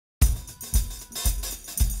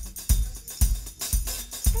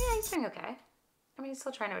doing okay. I mean, he's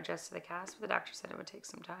still trying to adjust to the cast, but the doctor said it would take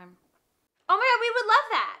some time. Oh my God, we would love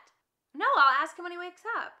that. No, I'll ask him when he wakes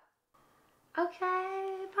up.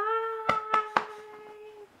 Okay, bye.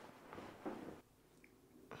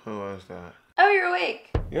 Who was that? Oh, you're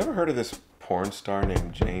awake. You ever heard of this porn star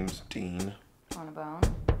named James Dean? Want a bone?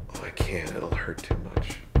 Oh, I can't. It'll hurt too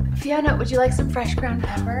much. Fiona, would you like some fresh ground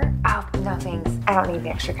pepper? Oh, no thanks. I don't need the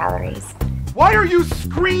extra calories. Why are you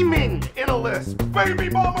screaming in a list? Baby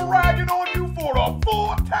mama ragging on you for the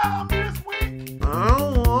fourth time this week.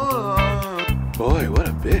 Boy, what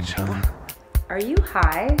a bitch, huh? Are you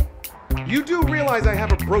high? You do realize I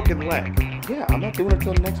have a broken leg. Yeah, I'm not doing it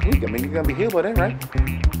till next week. I mean, you're gonna be healed by then, right?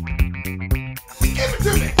 Give it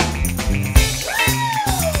to me.